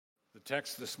The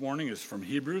text this morning is from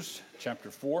Hebrews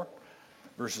chapter 4,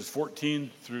 verses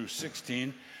 14 through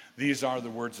 16. These are the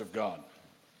words of God.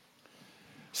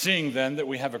 Seeing then that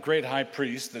we have a great high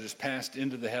priest that is passed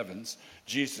into the heavens,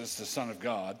 Jesus, the Son of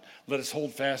God, let us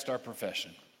hold fast our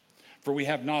profession. For we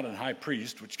have not an high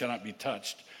priest which cannot be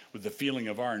touched with the feeling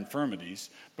of our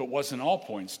infirmities, but was in all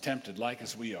points tempted like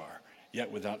as we are,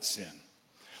 yet without sin.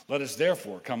 Let us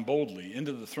therefore come boldly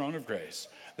unto the throne of grace,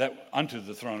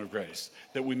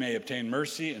 that we may obtain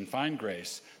mercy and find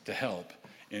grace to help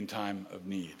in time of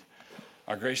need.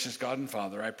 Our gracious God and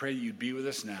Father, I pray you'd be with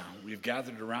us now. We've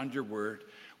gathered around your word.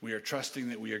 We are trusting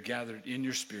that we are gathered in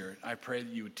your spirit. I pray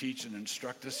that you would teach and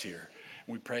instruct us here.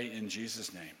 We pray in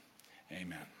Jesus' name.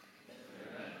 Amen.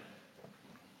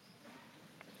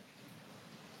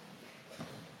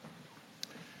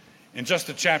 In just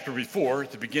a chapter before,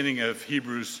 at the beginning of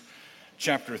Hebrews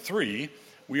chapter 3,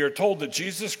 we are told that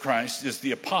Jesus Christ is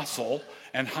the apostle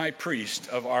and high priest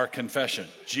of our confession.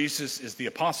 Jesus is the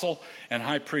apostle and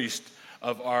high priest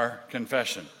of our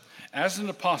confession. As an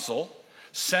apostle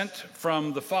sent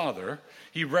from the Father,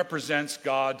 he represents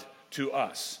God to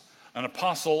us. An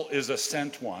apostle is a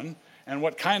sent one, and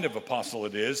what kind of apostle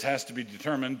it is has to be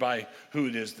determined by who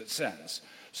it is that sends.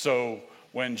 So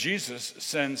when Jesus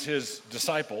sends his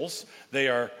disciples, they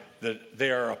are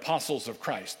apostles of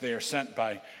Christ. They are sent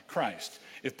by Christ.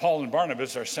 If Paul and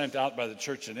Barnabas are sent out by the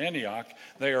church at Antioch,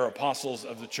 they are apostles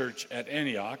of the church at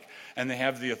Antioch, and they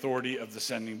have the authority of the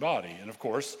sending body. And of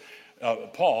course,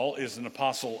 Paul is an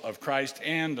apostle of Christ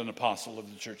and an apostle of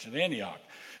the church at Antioch.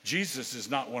 Jesus is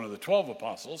not one of the 12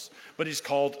 apostles, but he's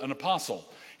called an apostle.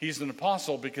 He's an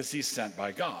apostle because he's sent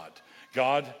by God.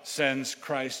 God sends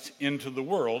Christ into the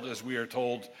world, as we are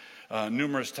told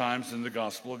numerous times in the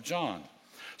Gospel of John.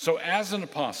 So as an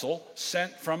apostle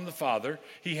sent from the Father,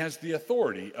 he has the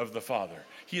authority of the Father.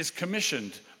 He is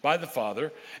commissioned by the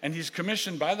Father, and he's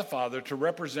commissioned by the Father to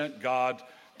represent God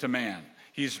to man.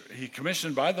 He's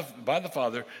commissioned by the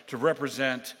Father to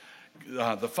represent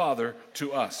the Father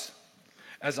to us.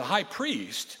 As a high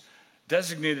priest,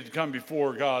 designated to come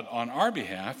before God on our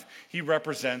behalf, he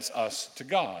represents us to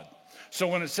God. So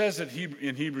when it says that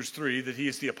in Hebrews 3 that he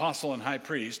is the apostle and high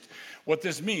priest, what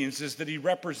this means is that he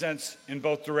represents in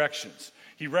both directions.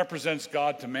 He represents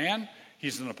God to man,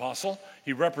 he's an apostle.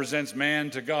 He represents man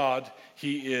to God,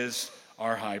 he is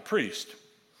our high priest.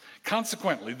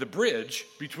 Consequently, the bridge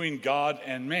between God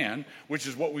and man, which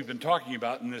is what we've been talking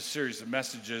about in this series of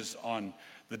messages on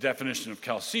the definition of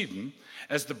Chalcedon,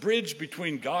 as the bridge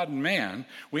between God and man,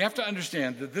 we have to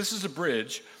understand that this is a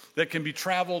bridge that can be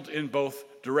traveled in both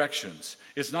directions.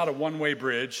 It's not a one-way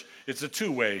bridge, it's a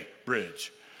two-way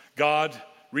bridge. God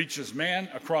reaches man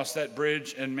across that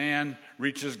bridge, and man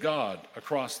reaches God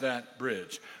across that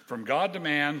bridge. From God to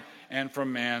man, and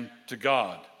from man to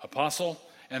God, apostle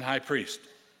and high priest.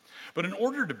 But in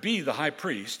order to be the high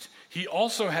priest, he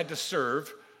also had to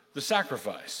serve the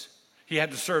sacrifice. He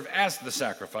had to serve as the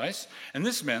sacrifice, and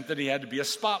this meant that he had to be a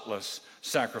spotless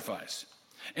sacrifice.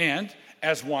 And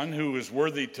as one who is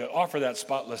worthy to offer that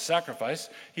spotless sacrifice,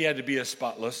 he had to be a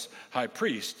spotless high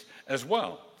priest as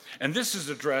well. And this is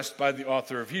addressed by the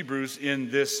author of Hebrews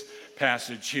in this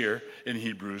passage here in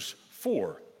Hebrews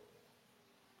 4.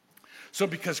 So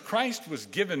because Christ was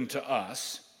given to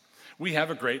us, we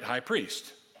have a great high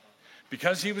priest.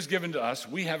 Because he was given to us,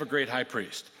 we have a great high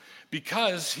priest.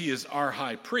 Because he is our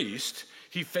high priest,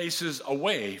 he faces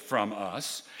away from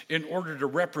us in order to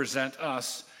represent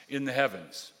us in the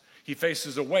heavens. He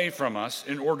faces away from us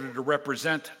in order to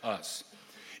represent us.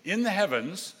 In the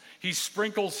heavens, he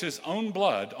sprinkles his own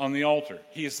blood on the altar.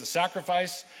 He is the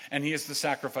sacrifice, and he is the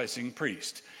sacrificing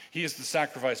priest. He is the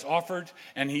sacrifice offered,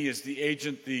 and he is the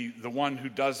agent, the one who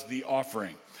does the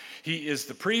offering. He is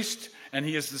the priest, and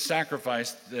he is the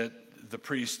sacrifice that the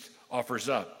priest offers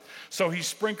up. So he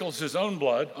sprinkles his own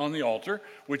blood on the altar,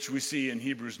 which we see in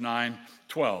Hebrews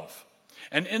 9:12.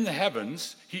 And in the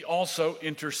heavens, he also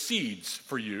intercedes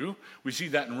for you. We see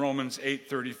that in Romans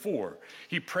 8:34.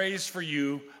 He prays for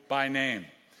you by name.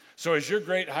 So as your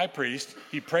great high priest,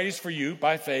 he prays for you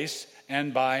by face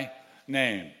and by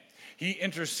name. He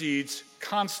intercedes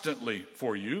constantly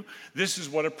for you. This is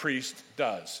what a priest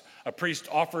does. A priest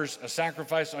offers a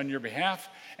sacrifice on your behalf,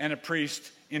 and a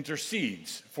priest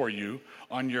intercedes for you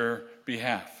on your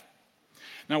behalf.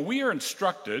 Now, we are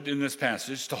instructed in this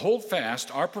passage to hold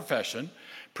fast our profession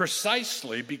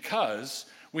precisely because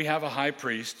we have a high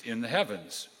priest in the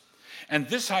heavens. And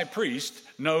this high priest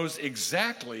knows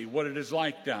exactly what it is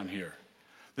like down here.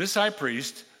 This high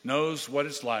priest knows what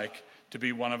it's like to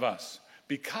be one of us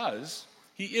because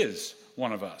he is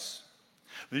one of us.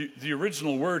 The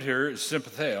original word here is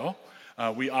sympatheo,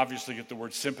 We obviously get the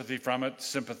word sympathy from it,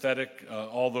 sympathetic,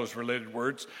 all those related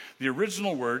words. The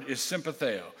original word is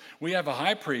sympatheo. We have a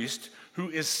high priest who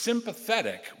is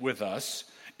sympathetic with us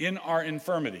in our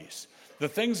infirmities. The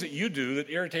things that you do that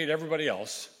irritate everybody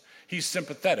else, he's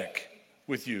sympathetic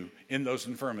with you in those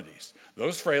infirmities.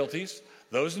 Those frailties,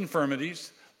 those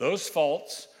infirmities, those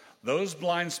faults, those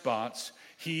blind spots,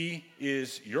 he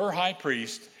is your high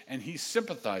priest, and he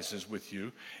sympathizes with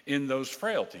you in those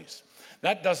frailties.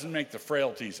 That doesn't make the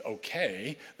frailties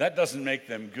okay. That doesn't make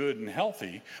them good and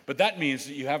healthy. But that means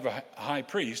that you have a high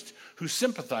priest who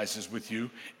sympathizes with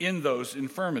you in those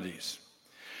infirmities.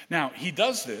 Now, he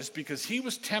does this because he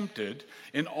was tempted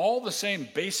in all the same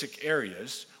basic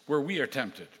areas where we are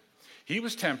tempted. He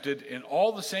was tempted in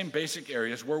all the same basic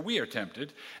areas where we are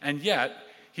tempted, and yet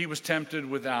he was tempted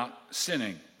without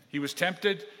sinning. He was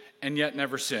tempted and yet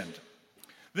never sinned.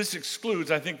 I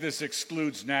think this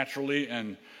excludes naturally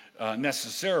and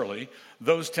necessarily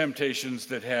those temptations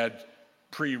that had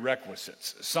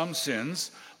prerequisites. Some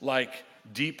sins, like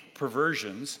deep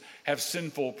perversions, have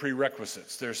sinful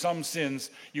prerequisites. There are some sins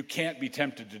you can't be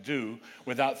tempted to do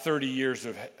without 30 years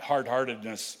of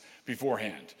hard-heartedness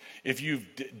beforehand. If you've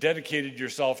dedicated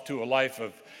yourself to a life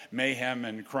of mayhem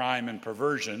and crime and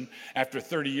perversion, after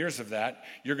 30 years of that,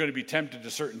 you're going to be tempted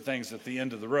to certain things at the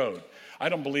end of the road. I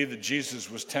don't believe that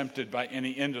Jesus was tempted by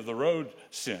any end-of-the-road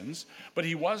sins, but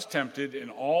he was tempted in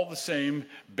all the same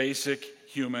basic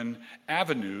human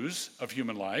avenues of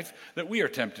human life that we are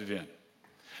tempted in.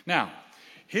 Now,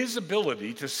 his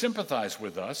ability to sympathize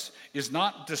with us is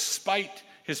not despite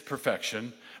his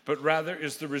perfection, but rather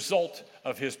is the result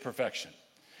of his perfection.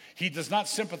 He does not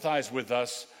sympathize with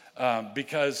us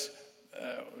because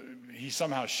he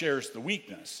somehow shares the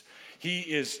weakness. He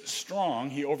is strong,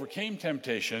 he overcame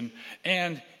temptation,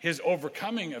 and his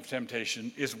overcoming of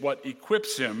temptation is what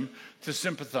equips him to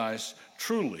sympathize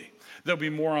truly. There'll be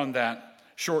more on that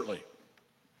shortly.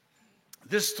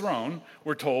 This throne,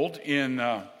 we're told in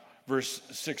verse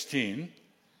 16,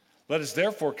 "Let us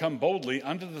therefore come boldly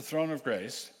unto the throne of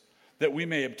grace, that we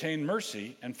may obtain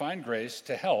mercy and find grace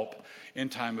to help in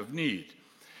time of need."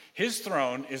 His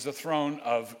throne is a throne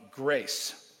of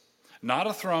grace, not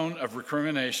a throne of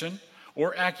recrimination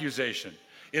or accusation.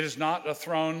 It is not a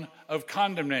throne of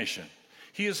condemnation.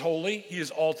 He is holy. He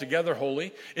is altogether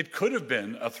holy. It could have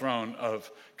been a throne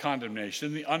of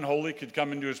condemnation. The unholy could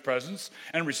come into his presence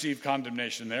and receive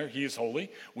condemnation there. He is holy.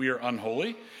 We are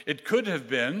unholy. It could have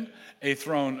been a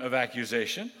throne of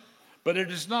accusation, but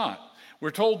it is not.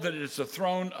 We're told that it's a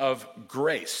throne of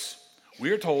grace.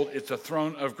 We are told it's a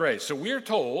throne of grace. So we are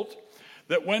told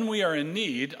that when we are in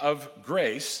need of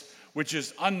grace, which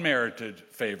is unmerited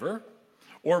favor,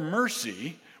 or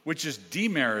mercy, which is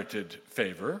demerited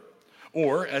favor,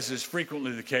 or, as is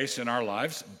frequently the case in our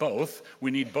lives, both,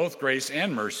 we need both grace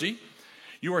and mercy,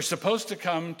 you are supposed to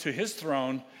come to his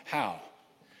throne how?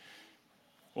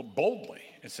 Well, boldly,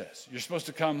 it says. You're supposed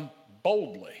to come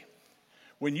boldly.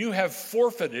 When you have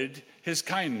forfeited his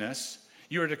kindness,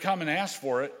 you are to come and ask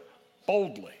for it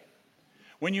boldly.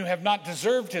 When you have not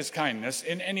deserved his kindness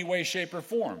in any way, shape, or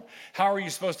form, how are you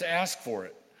supposed to ask for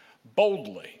it?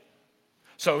 Boldly.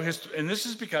 And this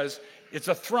is because it's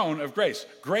a throne of grace.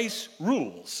 Grace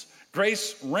rules.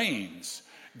 Grace reigns.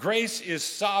 Grace is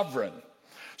sovereign.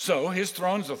 So his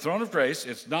throne is a throne of grace.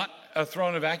 It's not a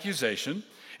throne of accusation.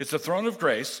 It's a throne of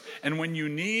grace. And when you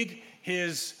need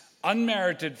his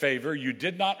unmerited favor, you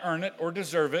did not earn it or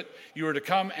deserve it, you are to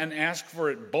come and ask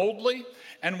for it boldly.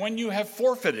 And when you have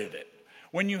forfeited it,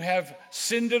 when you have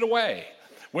sinned it away,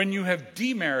 when you have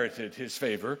demerited his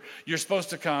favor, you're supposed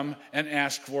to come and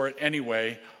ask for it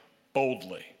anyway,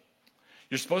 boldly.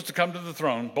 You're supposed to come to the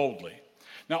throne boldly.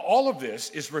 Now, all of this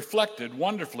is reflected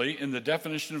wonderfully in the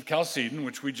definition of Chalcedon,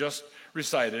 which we just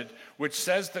recited, which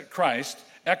says that Christ,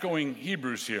 echoing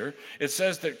Hebrews here, it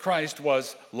says that Christ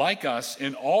was like us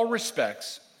in all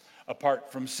respects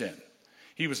apart from sin.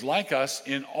 He was like us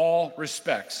in all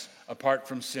respects apart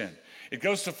from sin. It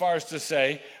goes so far as to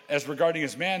say, as regarding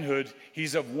his manhood,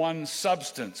 he's of one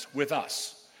substance with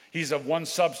us. He's of one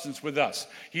substance with us.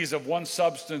 He's of one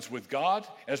substance with God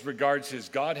as regards his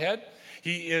Godhead,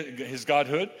 his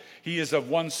Godhood. He is of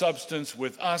one substance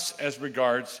with us as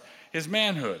regards his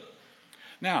manhood.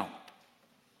 Now,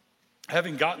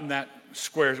 having gotten that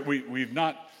square, we've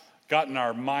not gotten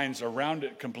our minds around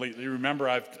it completely. Remember,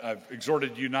 I've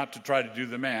exhorted you not to try to do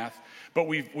the math, but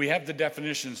we have the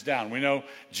definitions down. We know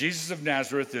Jesus of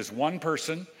Nazareth is one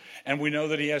person, and we know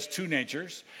that he has two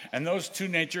natures, and those two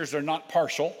natures are not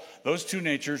partial. Those two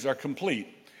natures are complete.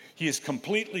 He is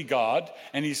completely God,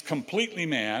 and he's completely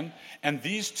man, and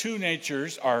these two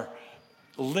natures are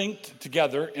linked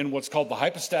together in what's called the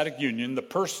hypostatic union, the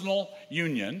personal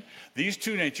union. These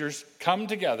two natures come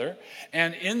together,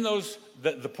 and in those,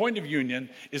 the point of union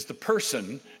is the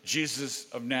person, Jesus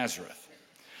of Nazareth.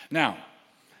 Now,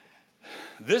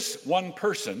 this one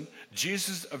person,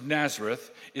 Jesus of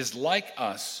Nazareth, is like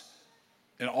us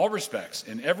in all respects,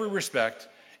 in every respect,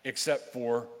 except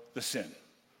for the sin,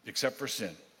 except for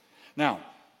sin. Now,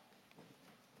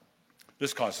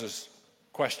 this causes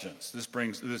questions. This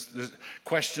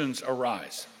questions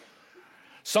arise.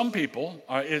 Some people,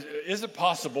 is it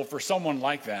possible for someone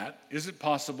like that? Is it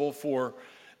possible for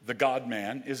the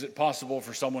God-man? Is it possible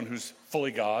for someone who's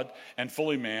fully God and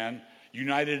fully man,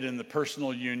 united in the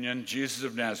personal union, Jesus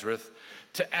of Nazareth,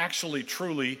 to actually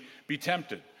truly be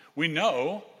tempted? We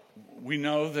know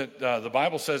that the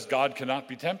Bible says God cannot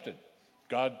be tempted.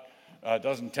 God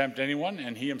doesn't tempt anyone,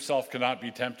 and he himself cannot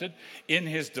be tempted. In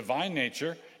his divine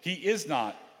nature, he is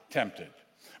not tempted.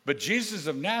 But Jesus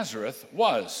of Nazareth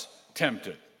was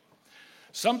tempted.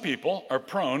 Some people are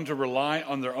prone to rely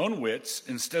on their own wits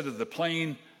instead of the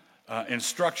plain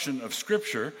instruction of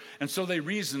Scripture, and so they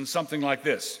reason something like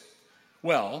this.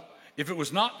 Well, if it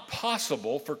was not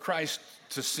possible for Christ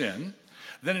to sin,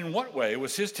 then in what way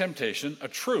was his temptation a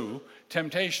true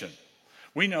temptation?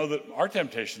 We know that our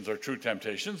temptations are true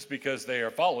temptations because they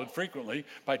are followed frequently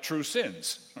by true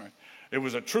sins. Right? It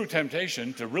was a true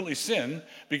temptation to really sin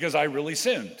because I really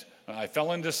sinned. I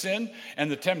fell into sin, and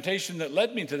the temptation that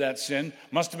led me to that sin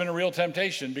must have been a real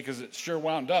temptation because it sure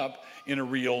wound up in a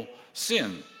real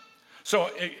sin. So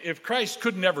if Christ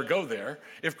could never go there,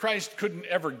 if Christ couldn't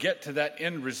ever get to that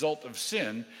end result of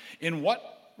sin, in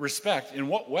what respect, in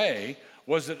what way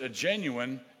was it a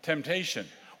genuine temptation?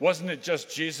 Wasn't it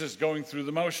just Jesus going through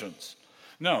the motions?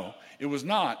 No, it was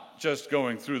not just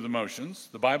going through the motions.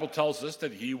 The Bible tells us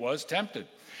that he was tempted.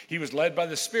 He was led by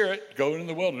the Spirit, going in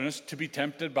the wilderness to be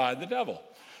tempted by the devil.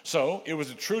 So it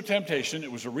was a true temptation.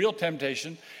 It was a real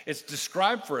temptation. It's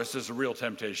described for us as a real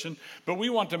temptation, but we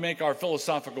want to make our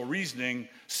philosophical reasoning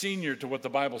senior to what the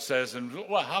Bible says. And,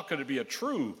 well, how could it be a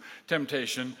true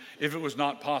temptation if it was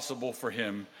not possible for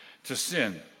him to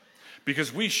sin?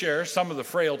 Because we share some of the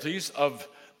frailties of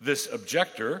this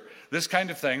objector. This kind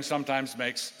of thing sometimes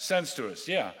makes sense to us.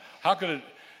 Yeah, how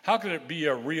could it be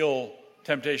a real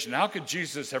temptation? How could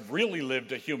Jesus have really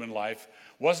lived a human life?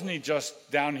 Wasn't he just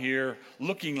down here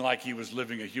looking like he was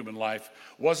living a human life?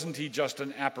 Wasn't he just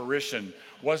an apparition?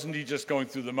 Wasn't he just going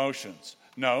through the motions?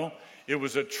 No, it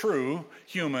was a true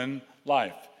human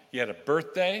life. He had a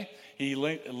birthday. He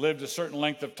lived a certain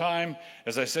length of time.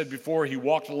 As I said before, he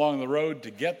walked along the road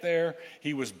to get there.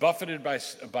 He was buffeted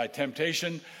by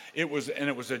temptation. It was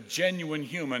a genuine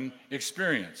human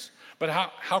experience. But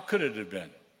how could it have been?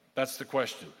 That's the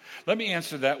question. Let me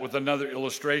answer that with another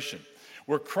illustration.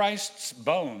 Were Christ's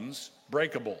bones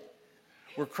breakable?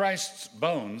 Were Christ's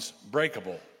bones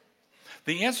breakable?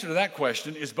 The answer to that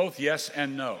question is both yes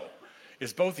and no.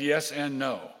 It's both yes and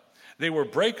no. They were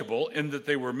breakable in that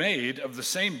they were made of the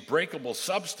same breakable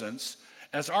substance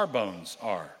as our bones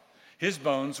are. His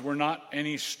bones were not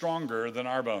any stronger than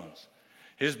our bones.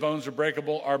 His bones are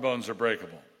breakable, our bones are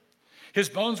breakable. His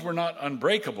bones were not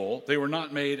unbreakable. They were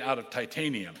not made out of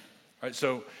titanium. Right?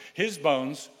 So his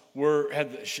bones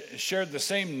shared the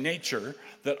same nature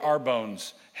that our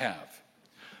bones have.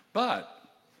 But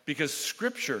because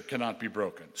Scripture cannot be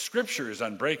broken, Scripture is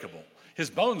unbreakable. His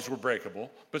bones were breakable,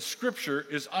 but Scripture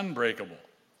is unbreakable.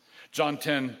 John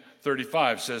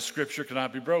 10:35 says Scripture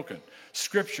cannot be broken.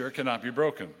 Scripture cannot be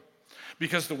broken.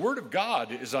 Because the Word of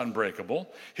God is unbreakable,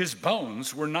 his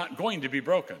bones were not going to be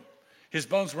broken. His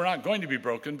bones were not going to be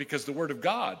broken because the Word of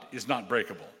God is not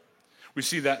breakable. We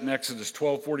see that in Exodus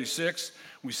 12:46.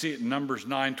 We see it in Numbers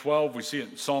 9:12. We see it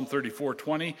in Psalm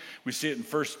 34:20. We see it in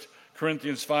 1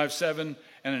 Corinthians 5:7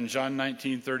 and in John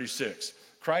 19:36.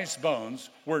 Christ's bones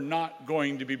were not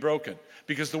going to be broken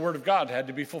because the Word of God had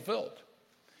to be fulfilled.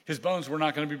 His bones were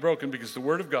not going to be broken because the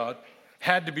Word of God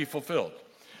had to be fulfilled.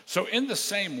 So in the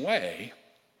same way,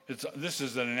 this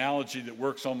is an analogy that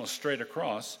works almost straight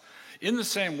across. In the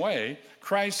same way,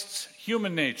 Christ's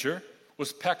human nature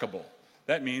was peccable.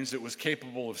 That means it was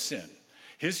capable of sin.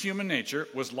 His human nature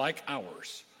was like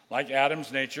ours, like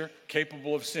Adam's nature,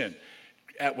 capable of sin.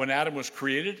 When Adam was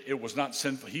created, it was not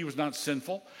sinful. He was not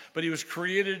sinful, but he was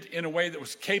created in a way that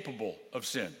was capable of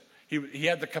sin. He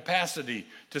had the capacity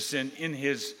to sin in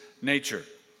his nature.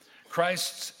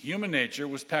 Christ's human nature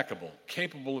was peccable,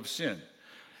 capable of sin.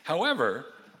 However,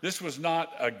 this was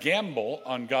not a gamble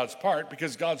on God's part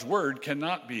because God's word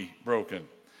cannot be broken.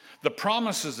 The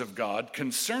promises of God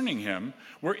concerning him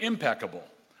were impeccable.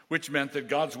 which meant that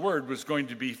God's word was going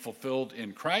to be fulfilled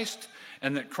in Christ,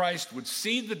 and that Christ would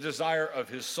see the desire of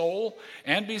his soul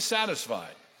and be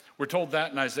satisfied. We're told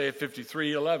that in Isaiah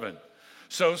 53:11.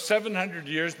 So 700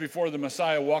 years before the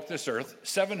Messiah walked this earth,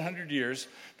 700 years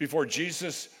before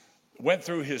Jesus went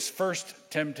through his first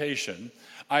temptation,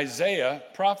 Isaiah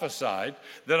prophesied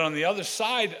that on the other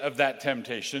side of that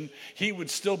temptation, he would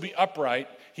still be upright.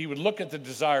 He would look at the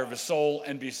desire of his soul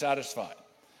and be satisfied.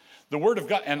 The word of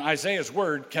God and Isaiah's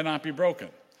word cannot be broken.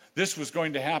 This was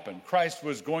going to happen. Christ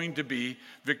was going to be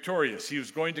victorious. He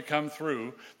was going to come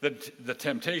through the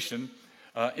temptation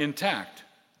intact.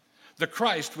 The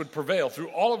Christ would prevail through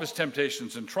all of his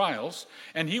temptations and trials,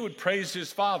 and he would praise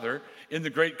his Father in the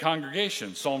great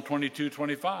congregation, Psalm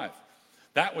 22:25.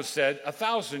 That was said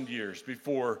 1,000 years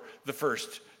before the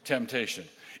first temptation.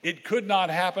 It could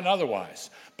not happen otherwise,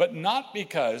 but not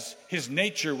because his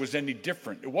nature was any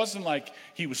different. It wasn't like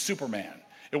he was Superman.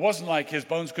 It wasn't like his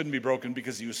bones couldn't be broken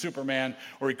because he was Superman,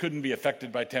 or he couldn't be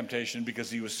affected by temptation because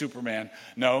he was Superman.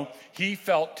 No, he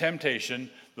felt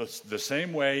temptation the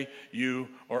same way you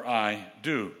or I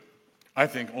do. I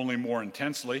think only more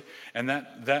intensely, and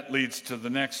that leads to the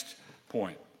next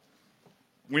point.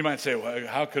 We might say, well,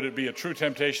 how could it be a true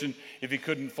temptation if he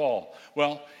couldn't fall?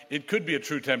 Well, it could be a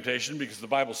true temptation because the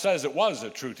Bible says it was a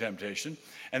true temptation,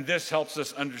 and this helps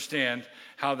us understand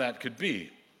how that could be.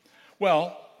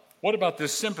 Well, what about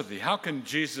this sympathy? How can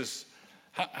Jesus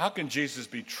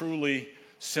be truly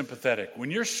sympathetic? When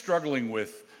you're struggling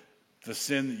with the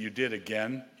sin that you did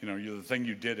again, the thing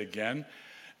you did again,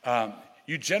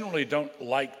 you generally don't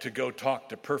like to go talk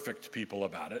to perfect people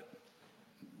about it,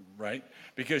 right?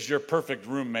 Because your perfect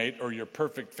roommate or your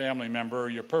perfect family member or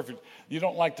you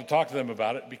don't like to talk to them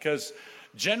about it because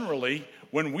generally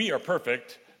when we are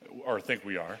perfect, or think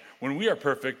we are, when we are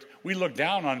perfect, we look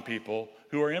down on people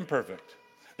who are imperfect.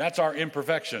 That's our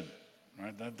imperfection,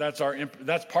 right?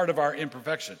 That's part of our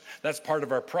imperfection. That's part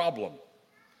of our problem.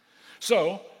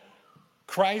 So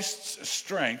Christ's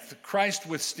strength, Christ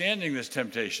withstanding this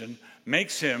temptation,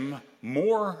 makes him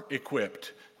more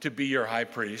equipped to be your high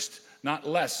priest, not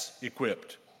less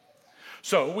equipped.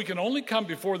 So we can only come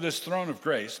before this throne of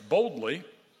grace boldly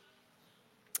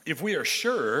if we are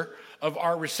sure of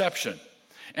our reception,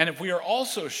 and if we are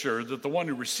also sure that the one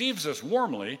who receives us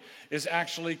warmly is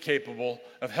actually capable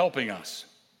of helping us.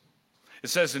 It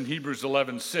says in Hebrews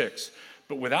 11:6,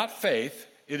 "But without faith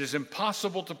it is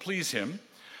impossible to please him,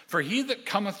 for he that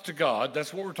cometh to God,"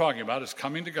 that's what we're talking about, is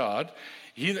coming to God,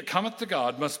 "he that cometh to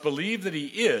God must believe that he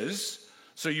is,"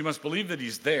 so you must believe that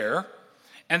he's there,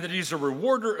 "and that he's a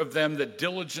rewarder of them that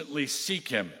diligently seek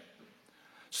him."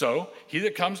 So, he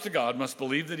that comes to God must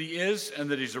believe that he is and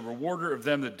that he's a rewarder of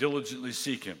them that diligently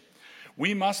seek him.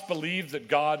 We must believe that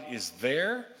God is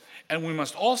there, and we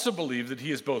must also believe that he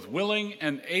is both willing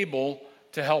and able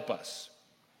to help us.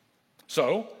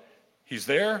 So, he's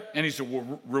there, and he's a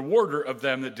rewarder of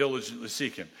them that diligently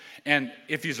seek him. And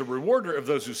if he's a rewarder of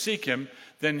those who seek him,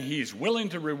 then he's willing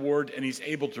to reward and he's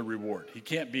able to reward. He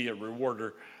can't be a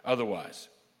rewarder otherwise.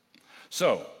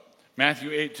 So,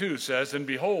 Matthew 8:2 says, "And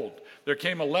behold, there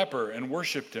came a leper and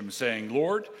worshipped him, saying,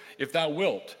 Lord, if thou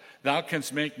wilt, thou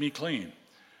canst make me clean."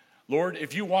 Lord,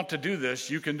 if you want to do this,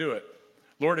 you can do it.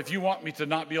 Lord, if you want me to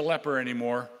not be a leper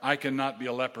anymore, I cannot be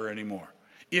a leper anymore.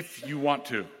 If you want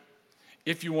to.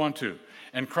 If you want to.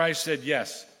 And Christ said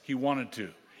yes, he wanted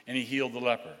to, and he healed the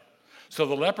leper. So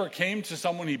the leper came to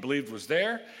someone he believed was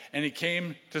there, and he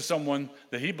came to someone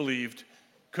that he believed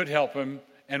could help him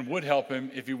and would help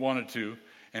him if he wanted to,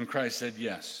 and Christ said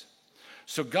yes.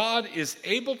 So God is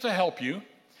able to help you,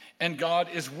 and God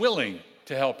is willing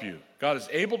to help you. God is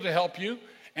able to help you,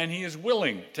 and he is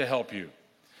willing to help you.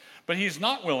 But he's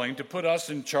not willing to put us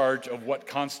in charge of what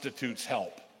constitutes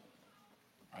help.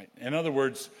 Right? In other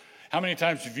words, how many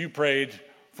times have you prayed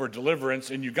for deliverance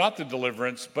and you got the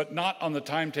deliverance, but not on the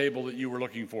timetable that you were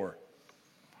looking for?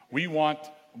 We want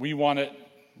it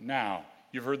now.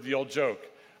 You've heard the old joke.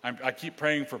 I keep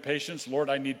praying for patience. Lord,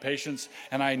 I need patience,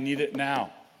 and I need it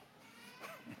now.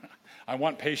 I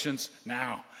want patience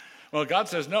now. Well, God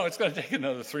says, no, it's going to take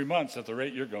another 3 months at the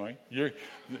rate you're going.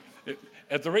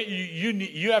 At the rate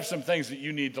you have some things that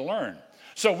you need to learn.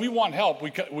 So we want help.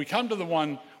 We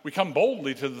come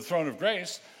boldly to the throne of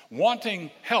grace, wanting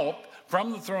help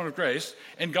from the throne of grace,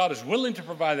 and God is willing to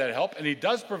provide that help, and he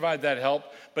does provide that help,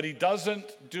 but he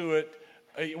doesn't do it.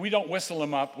 We don't whistle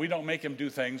him up. We don't make him do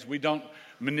things. We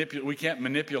can't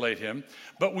manipulate him,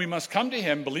 but we must come to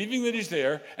him believing that he's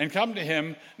there, and come to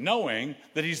him knowing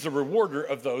that he's the rewarder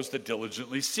of those that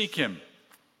diligently seek him.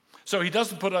 So he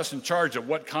doesn't put us in charge of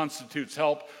what constitutes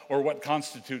help or what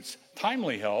constitutes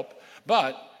timely help,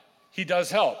 but he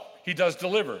does help. He does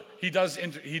deliver. He does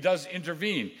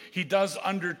intervene. He does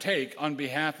undertake on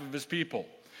behalf of his people.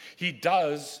 He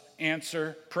does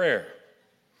answer prayer.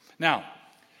 Now,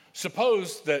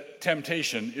 suppose that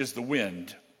temptation is the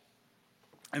wind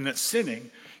and that sinning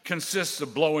consists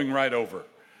of blowing right over.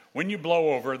 When you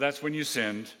blow over, that's when you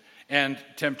sinned, and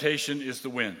temptation is the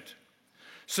wind.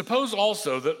 Suppose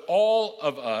also that all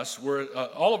of us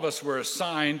were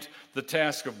assigned the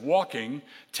task of walking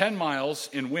 10 miles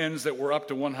in winds that were up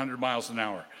to 100 miles an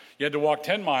hour. You had to walk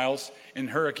 10 miles in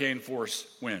hurricane force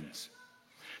winds.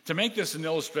 To make this an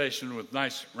illustration with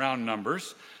nice round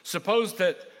numbers, suppose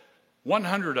that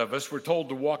 100 of us were told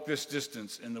to walk this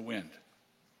distance in the wind.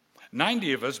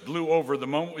 90 of us blew over the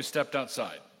moment we stepped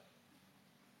outside,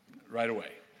 right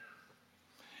away.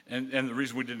 And the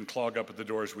reason we didn't clog up at the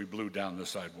door is we blew down the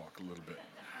sidewalk a little bit.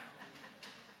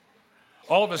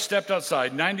 All of us stepped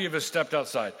outside. 90 of us stepped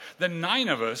outside. Then 9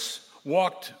 of us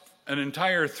walked an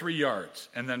entire 3 yards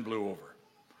and then blew over.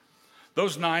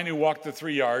 Those 9 who walked the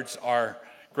 3 yards are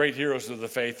great heroes of the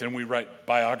faith, and we write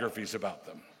biographies about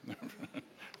them.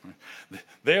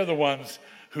 They are the ones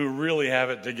who really have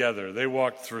it together. They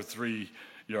walked through 3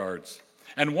 yards.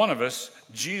 And one of us,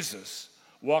 Jesus,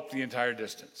 walked the entire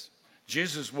distance.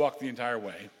 Jesus walked the entire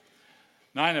way.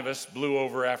 9 of us blew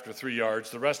over after 3 yards.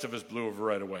 The rest of us blew over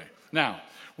right away. Now,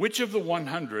 which of the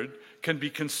 100 can be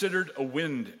considered a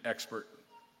wind expert?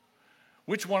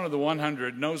 Which one of the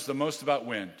 100 knows the most about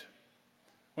wind?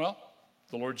 Well,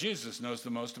 the Lord Jesus knows the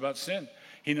most about sin.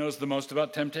 He knows the most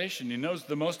about temptation. He knows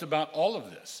the most about all of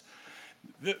this.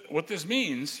 What this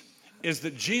means is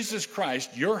that Jesus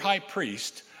Christ, your high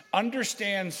priest,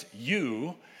 understands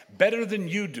you better than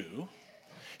you do.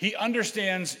 He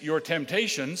understands your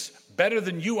temptations better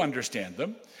than you understand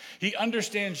them. He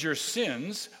understands your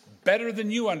sins better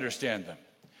than you understand them.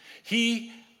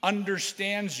 He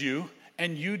understands you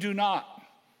and you do not.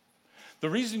 The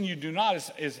reason you do not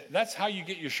is that's how you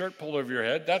get your shirt pulled over your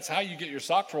head. That's how you get your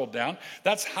socks rolled down.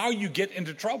 That's how you get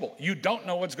into trouble. You don't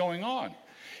know what's going on.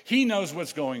 He knows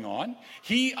what's going on.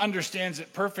 He understands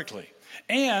it perfectly.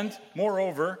 And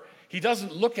moreover, he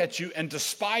doesn't look at you and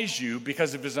despise you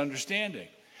because of his understanding.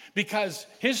 Because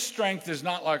his strength is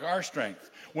not like our strength.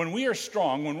 When we are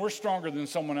strong, when we're stronger than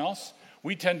someone else,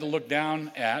 we tend to look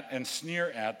down at and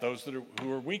sneer at those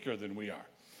who are weaker than we are.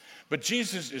 But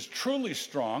Jesus is truly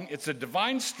strong. It's a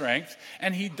divine strength,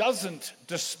 and he doesn't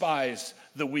despise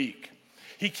the weak.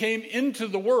 He came into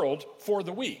the world for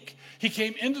the weak. He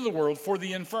came into the world for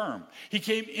the infirm. He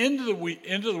came into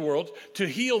the world to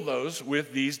heal those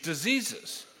with these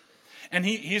diseases. And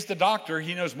he's the doctor.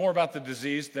 He knows more about the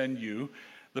disease than you,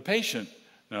 the patient,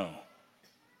 know.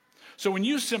 So when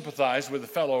you sympathize with the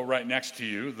fellow right next to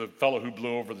you, the fellow who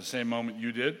blew over the same moment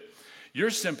you did, your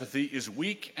sympathy is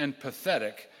weak and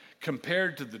pathetic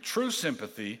compared to the true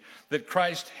sympathy that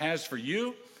Christ has for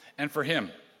you and for him,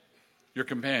 your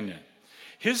companion.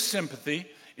 His sympathy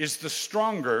is the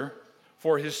stronger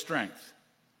for his strength.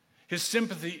 His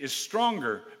sympathy is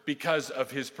stronger because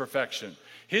of his perfection.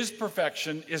 His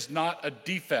perfection is not a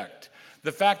defect.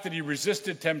 The fact that he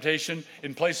resisted temptation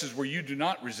in places where you do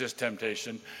not resist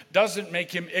temptation doesn't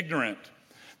make him ignorant.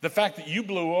 The fact that you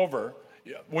blew over,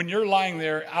 when you're lying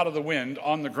there out of the wind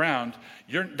on the ground,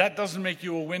 that doesn't make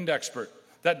you a wind expert.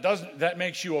 That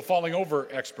makes you a falling over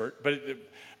expert,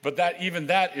 but even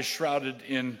that is shrouded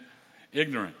in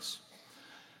ignorance.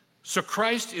 So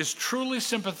Christ is truly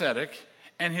sympathetic,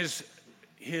 and his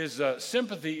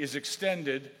sympathy is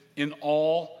extended in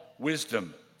all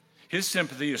wisdom. His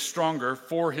sympathy is stronger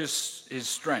for his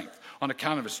strength, on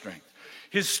account of his strength.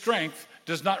 His strength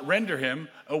does not render him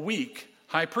a weak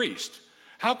high priest.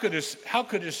 How could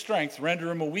his strength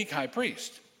render him a weak high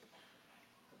priest?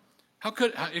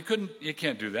 It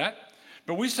can't do that.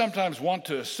 But we sometimes want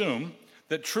to assume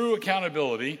that true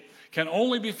accountability can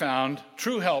only be found,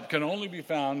 true help can only be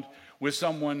found with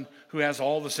someone who has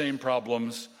all the same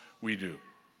problems we do.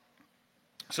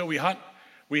 So we hunt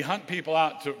people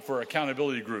out for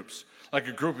accountability groups, like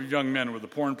a group of young men with a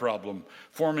porn problem,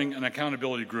 forming an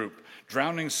accountability group,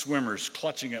 drowning swimmers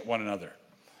clutching at one another,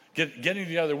 getting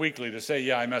together weekly to say,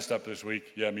 yeah, I messed up this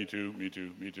week. Yeah, me too.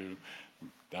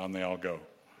 Down they all go.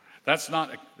 That's not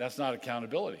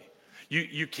accountability.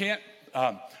 You can't,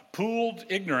 pooled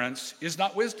ignorance is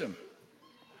not wisdom.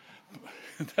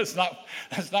 That's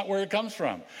not where it comes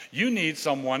from. You need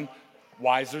someone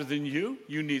wiser than you.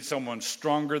 You need someone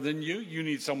stronger than you. You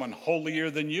need someone holier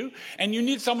than you. And you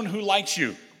need someone who likes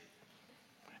you.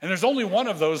 And there's only one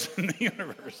of those in the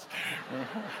universe.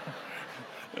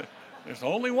 There's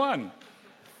only one.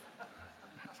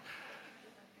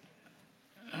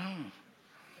 Oh.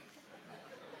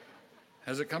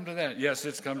 Has it come to that? Yes,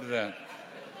 it's come to that.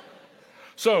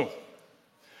 So,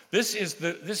 this is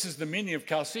the meaning of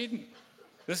Chalcedon.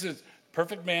 This is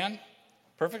perfect man,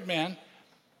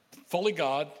 fully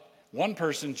God, one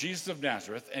person, Jesus of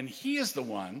Nazareth, and he is the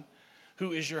one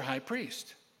who is your high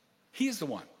priest. He is the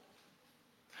one.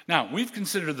 Now, we've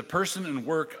considered the person and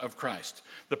work of Christ.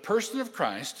 The person of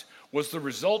Christ was the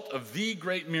result of the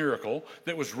great miracle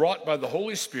that was wrought by the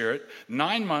Holy Spirit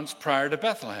 9 months prior to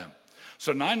Bethlehem.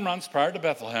 So 9 months prior to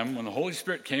Bethlehem, when the Holy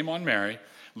Spirit came on Mary,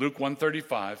 Luke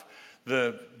 1:35,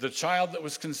 the child that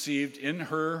was conceived in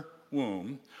her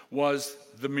womb was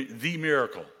the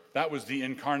miracle. That was the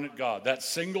incarnate God. That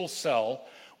single cell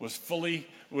was the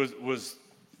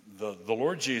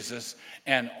Lord Jesus,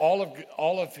 and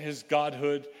all of his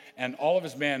godhood and all of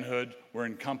his manhood were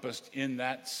encompassed in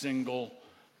that single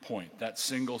point, that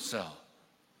single cell.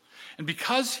 And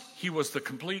because he was the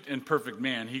complete and perfect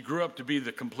man, he grew up to be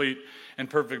the complete and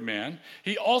perfect man,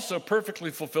 he also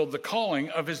perfectly fulfilled the calling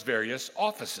of his various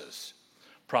offices: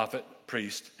 prophet,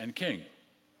 priest, and king.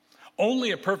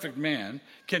 Only a perfect man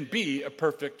can be a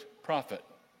perfect prophet.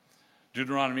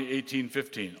 Deuteronomy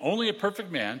 18:15. Only a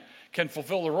perfect man can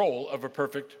fulfill the role of a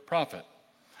perfect prophet.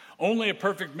 Only a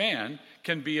perfect man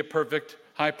can be a perfect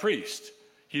high priest.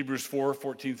 Hebrews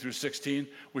 4:14 through 16,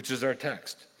 which is our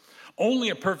text. Only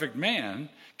a perfect man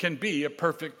can be a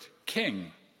perfect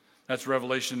king. That's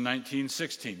Revelation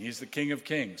 19:16. He's the King of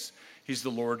Kings. He's the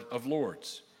Lord of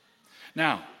Lords.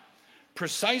 Now,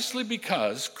 precisely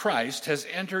because Christ has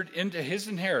entered into his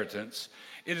inheritance,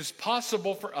 it is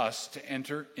possible for us to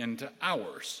enter into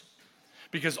ours.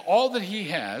 Because all that he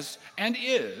has and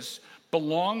is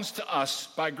belongs to us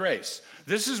by grace.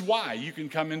 This is why you can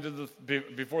come into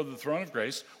before the throne of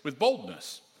grace with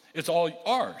boldness. It's all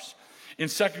ours. In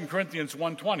 2 Corinthians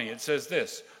 1:20, it says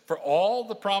this: "For all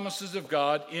the promises of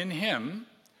God in him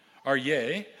are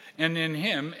yea, and in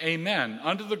him amen,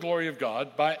 unto the glory of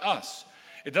God by us."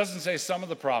 It doesn't say some of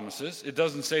the promises. It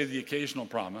doesn't say the occasional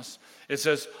promise. It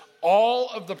says all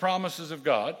of the promises of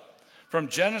God, from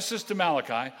Genesis to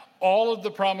Malachi, all of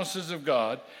the promises of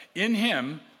God in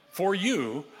him for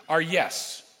you are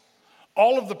yes.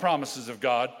 All of the promises of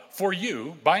God for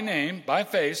you, by name, by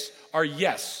face, are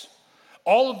yes.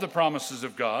 All of the promises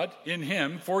of God in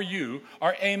him for you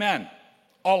are amen.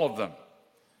 All of them.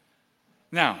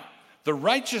 Now, the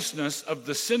righteousness of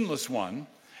the sinless one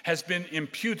has been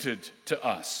imputed to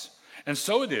us. And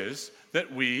so it is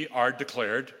that we are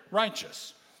declared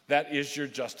righteous. That is your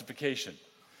justification.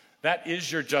 That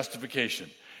is your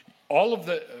justification.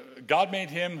 God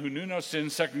made him who knew no sin,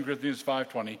 2 Corinthians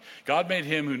 5:20. God made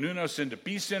him who knew no sin to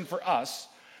be sin for us,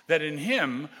 that in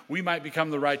him we might become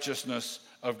the righteousness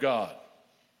of God.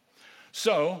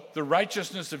 So, the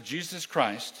righteousness of Jesus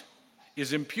Christ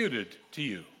is imputed to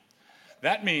you.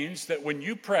 That means that when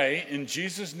you pray in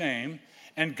Jesus' name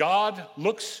and God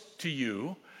looks to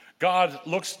you, God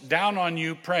looks down on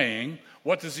you praying,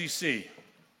 what does he see?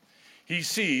 He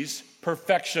sees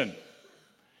perfection.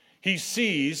 He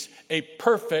sees a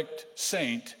perfect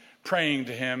saint praying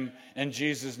to him in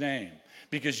Jesus' name.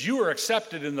 Because you are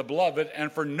accepted in the beloved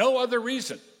and for no other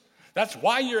reason. That's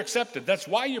why you're accepted. That's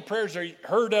why your prayers are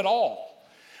heard at all.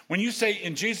 When you say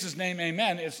in Jesus' name,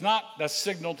 amen, it's not a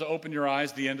signal to open your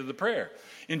eyes, the end of the prayer.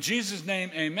 In Jesus'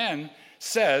 name, amen,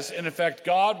 says, in effect,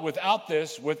 God, without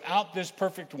this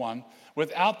perfect one,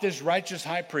 without this righteous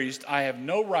high priest, I have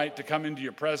no right to come into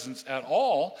your presence at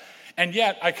all. And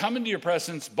yet I come into your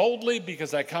presence boldly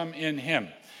because I come in him.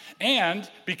 And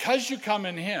because you come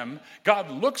in him, God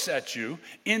looks at you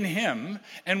in him.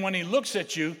 And when he looks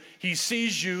at you, he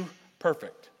sees you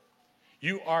perfect.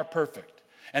 You are perfect.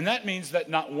 And that means that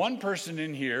not one person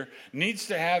in here needs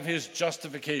to have his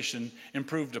justification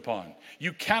improved upon.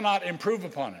 You cannot improve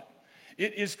upon it.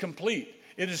 It is complete.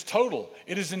 It is total.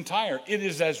 It is entire. It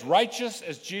is as righteous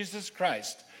as Jesus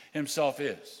Christ himself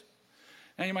is.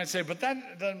 Now you might say, but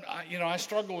I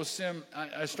struggle with sin.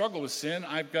 I struggle with sin.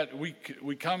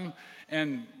 We come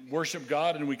and worship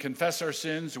God and we confess our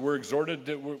sins. We're exhorted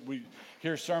we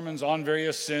hear sermons on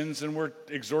various sins and we're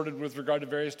exhorted with regard to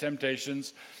various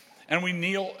temptations. And we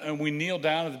kneel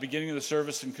down at the beginning of the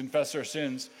service and confess our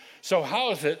sins. So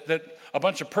how is it that a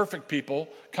bunch of perfect people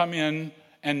come in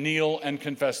and kneel and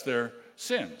confess their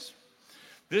sins?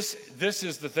 This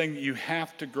is the thing that you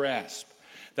have to grasp.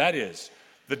 That is,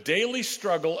 the daily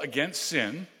struggle against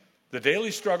sin, the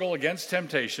daily struggle against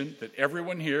temptation that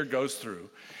everyone here goes through,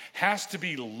 has to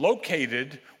be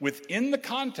located within the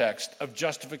context of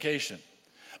justification.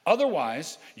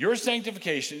 Otherwise, your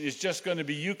sanctification is just going to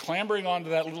be you clambering onto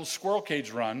that little squirrel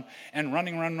cage run and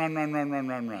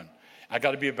run. I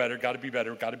got to be better, got to be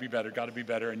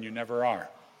better, and you never are.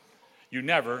 You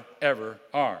never, ever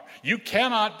are. You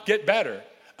cannot get better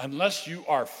unless you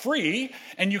are free,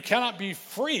 and you cannot be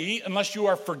free unless you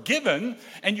are forgiven,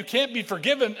 and you can't be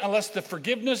forgiven unless the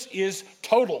forgiveness is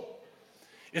total.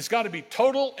 It's got to be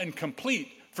total and complete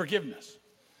forgiveness.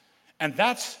 And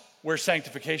that's where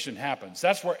sanctification happens.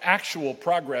 That's where actual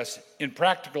progress in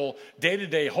practical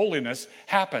day-to-day holiness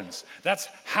happens. That's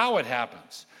how it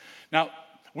happens. Now,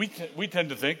 we tend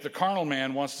to think the carnal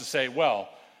man wants to say, well,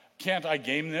 can't I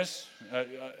game this?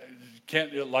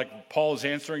 Like Paul is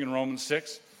answering in Romans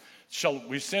 6, shall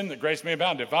we sin that grace may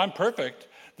abound? If I'm perfect,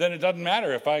 then it doesn't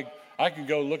matter. If I can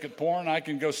go look at porn, I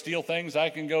can go steal things, I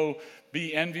can go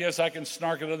be envious, I can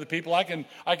snark at other people, I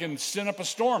can sin up a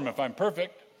storm if I'm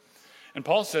perfect. And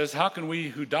Paul says, how can we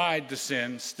who died to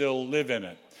sin still live in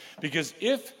it? Because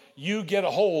if you get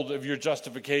a hold of your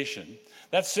justification,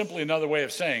 that's simply another way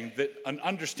of saying that an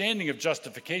understanding of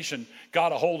justification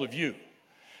got a hold of you.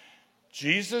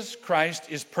 Jesus Christ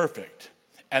is perfect,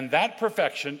 and that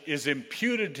perfection is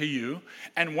imputed to you,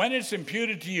 and when it's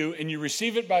imputed to you and you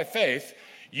receive it by faith,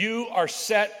 you are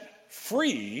set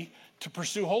free to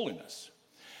pursue holiness.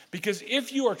 Because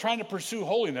if you are trying to pursue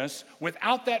holiness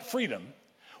without that freedom,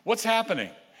 what's happening?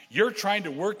 You're trying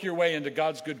to work your way into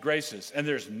God's good graces, and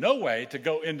there's no way to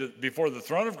go before the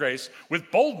throne of grace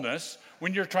with boldness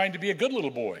when you're trying to be a good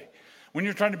little boy. When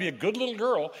you're trying to be a good little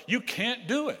girl, you can't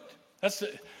do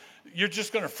it. You're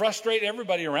just going to frustrate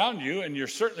everybody around you, and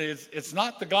it's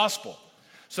not the gospel.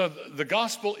 So the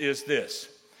gospel is this.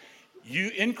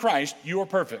 In Christ, you are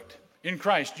perfect. In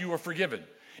Christ, you are forgiven.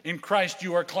 In Christ,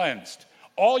 you are cleansed.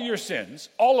 All your sins,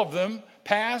 all of them,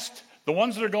 past, the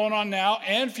ones that are going on now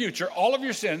and future, all of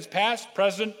your sins, past,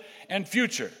 present, and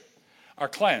future, are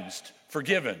cleansed,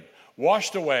 forgiven,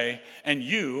 washed away, and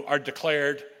you are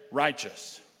declared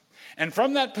righteous. And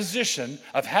from that position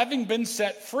of having been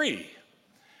set free,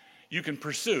 you can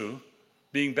pursue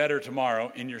being better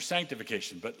tomorrow in your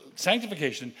sanctification. But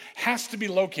sanctification has to be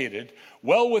located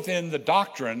well within the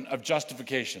doctrine of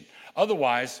justification.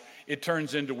 Otherwise, it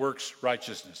turns into works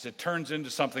righteousness. It turns into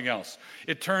something else.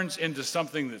 It turns into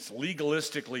something that's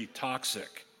legalistically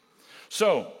toxic.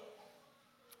 So,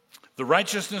 the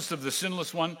righteousness of the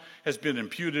sinless one has been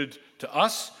imputed to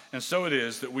us, and so it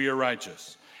is that we are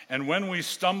righteous. And when we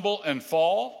stumble and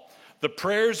fall, the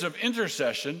prayers of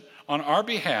intercession on our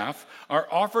behalf are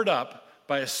offered up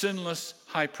by a sinless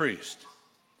high priest.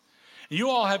 You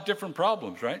all have different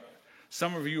problems, right?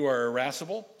 Some of you are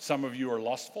irascible, some of you are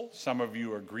lustful, some of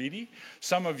you are greedy,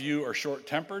 some of you are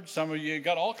short-tempered, some of you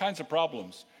got all kinds of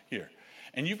problems here.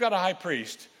 And you've got a high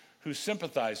priest who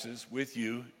sympathizes with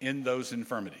you in those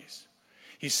infirmities.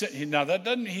 He's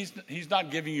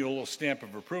not giving you a little stamp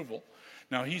of approval.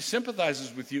 Now, he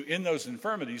sympathizes with you in those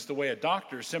infirmities the way a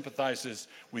doctor sympathizes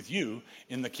with you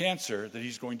in the cancer that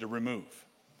he's going to remove.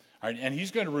 All right, and he's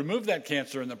going to remove that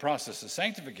cancer in the process of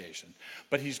sanctification,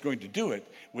 but he's going to do it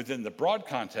within the broad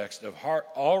context of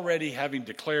already having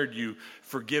declared you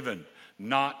forgiven,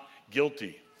 not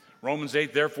guilty. Romans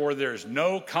 8, therefore, there is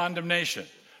no condemnation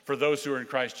for those who are in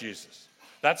Christ Jesus.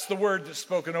 That's the word that's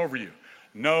spoken over you.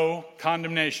 No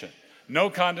condemnation.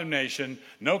 No condemnation.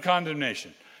 No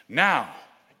condemnation. Now,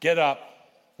 get up,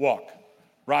 walk,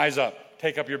 rise up,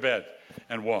 take up your bed,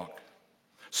 and walk.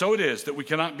 So it is that we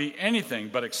cannot be anything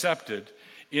but accepted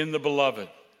in the beloved.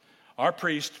 Our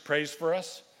priest prays for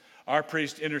us. Our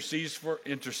priest intercedes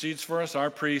for us. Our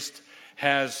priest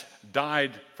has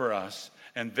died for us,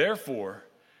 and therefore,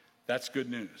 that's good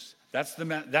news. That's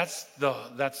the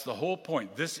whole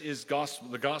point. This is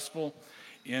the gospel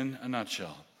in a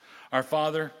nutshell. Our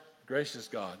Father, gracious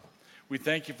God, we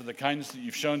thank you for the kindness that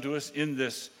you've shown to us in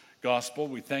this gospel.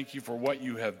 We thank you for what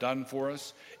you have done for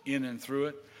us in and through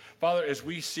it. Father, as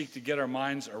we seek to get our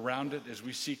minds around it, as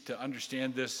we seek to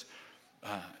understand this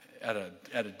at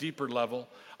a deeper level,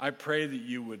 I pray that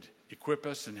you would equip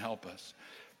us and help us.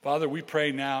 Father, we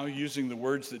pray now using the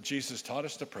words that Jesus taught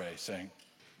us to pray, saying,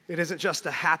 it isn't just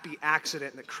a happy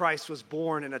accident that Christ was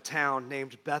born in a town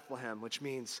named Bethlehem, which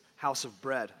means house of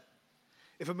bread.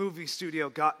 If a movie studio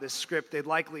got this script, they'd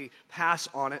likely pass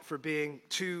on it for being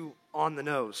too on the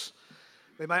nose.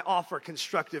 They might offer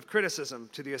constructive criticism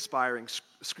to the aspiring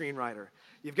screenwriter.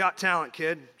 You've got talent,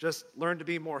 kid. Just learn to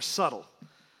be more subtle.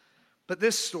 But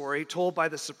this story, told by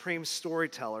the supreme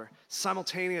storyteller,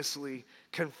 simultaneously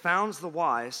confounds the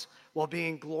wise while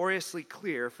being gloriously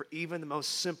clear for even the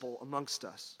most simple amongst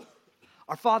us.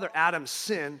 Our father Adam's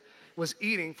sin was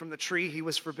eating from the tree he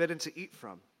was forbidden to eat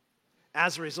from.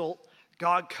 As a result,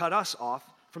 God cut us off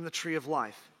from the tree of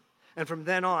life. And from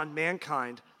then on,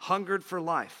 mankind hungered for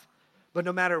life. But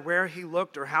no matter where he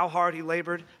looked or how hard he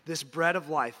labored, this bread of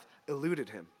life eluded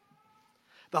him.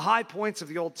 The high points of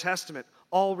the Old Testament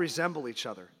all resemble each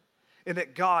other. in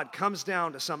that God comes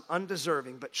down to some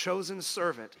undeserving but chosen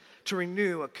servant to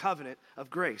renew a covenant of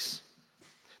grace.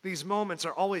 These moments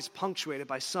are always punctuated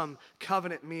by some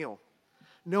covenant meal.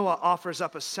 Noah offers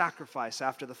up a sacrifice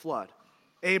after the flood.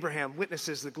 Abraham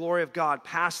witnesses the glory of God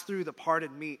pass through the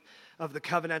parted meat of the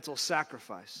covenantal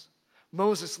sacrifice.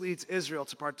 Moses leads Israel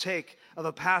to partake of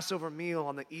a Passover meal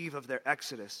on the eve of their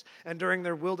exodus. And during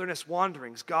their wilderness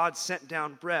wanderings, God sent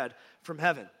down bread from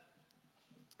heaven.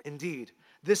 Indeed,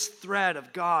 this thread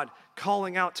of God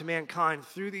calling out to mankind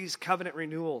through these covenant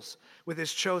renewals with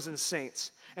his chosen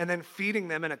saints and then feeding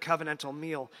them in a covenantal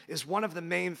meal is one of the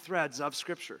main threads of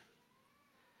Scripture.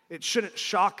 It shouldn't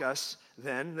shock us,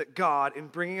 then, that God, in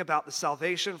bringing about the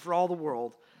salvation for all the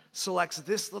world, selects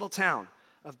this little town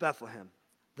of Bethlehem,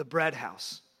 the bread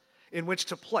house, in which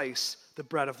to place the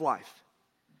bread of life.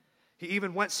 He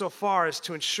even went so far as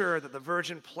to ensure that the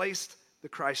virgin placed the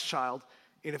Christ child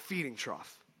in a feeding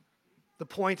trough. The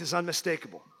point is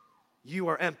unmistakable. You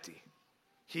are empty.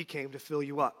 He came to fill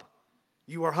you up.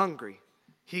 You are hungry.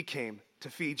 He came to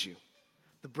feed you.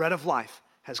 The bread of life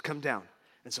has come down,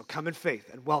 and so come in faith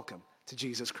and welcome to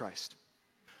Jesus Christ.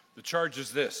 The charge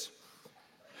is this.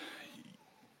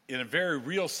 In a very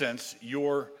real sense,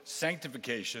 your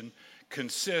sanctification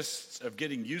consists of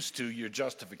getting used to your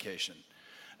justification.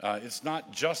 It's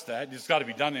not just that. It's got to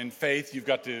be done in faith. You've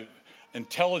got to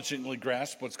intelligently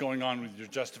grasp what's going on with your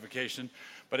justification.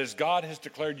 But as God has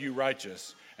declared you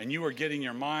righteous, and you are getting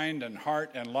your mind and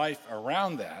heart and life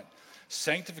around that,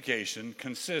 sanctification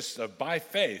consists of, by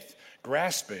faith,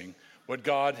 grasping what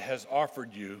God has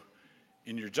offered you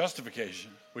in your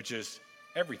justification, which is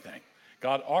everything.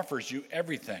 God offers you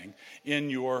everything in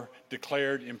your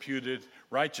declared imputed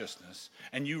righteousness,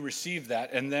 and you receive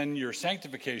that, and then your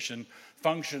sanctification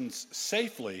functions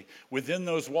safely within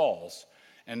those walls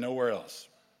and nowhere else.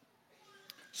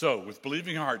 So, with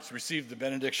believing hearts, receive the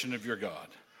benediction of your God.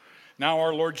 Now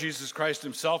our Lord Jesus Christ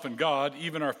himself and God,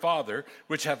 even our Father,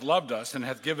 which hath loved us and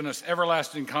hath given us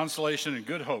everlasting consolation and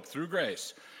good hope through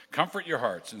grace, comfort your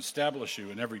hearts and establish you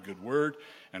in every good word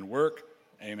and work.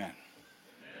 Amen.